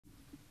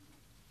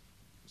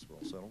guess we're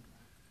all settled.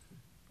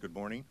 Good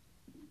morning.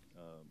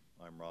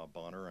 I'm Rob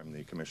Bonner. I'm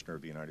the Commissioner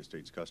of the United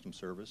States Customs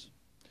Service.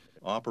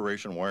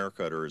 Operation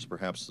Wirecutter is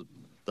perhaps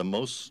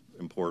most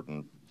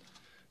important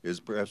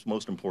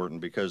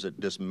because it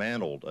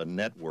dismantled a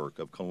network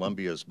of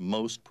Colombia's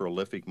most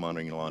prolific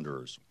money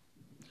launderers.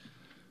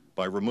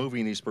 By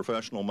removing these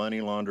professional money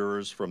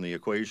launderers from the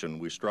equation,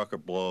 we struck a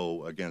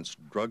blow against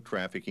drug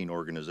trafficking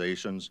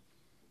organizations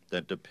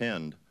that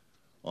depend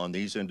on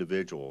these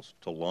individuals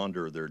to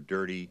launder their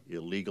dirty,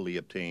 illegally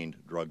obtained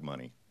drug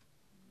money.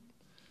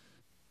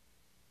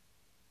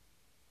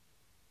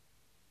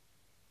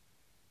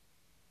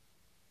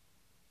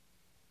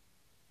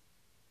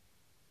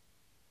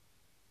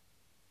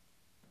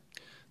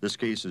 This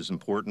case is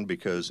important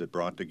because it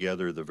brought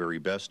together the very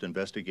best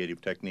investigative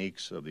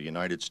techniques of the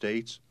United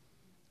States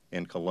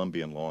and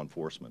Colombian law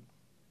enforcement.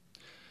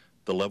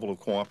 The level of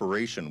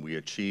cooperation we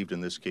achieved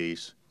in this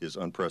case is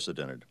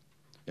unprecedented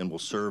and will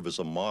serve as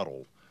a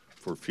model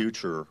for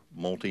future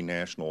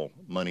multinational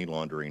money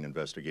laundering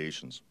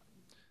investigations.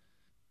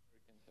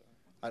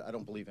 I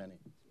don't believe any.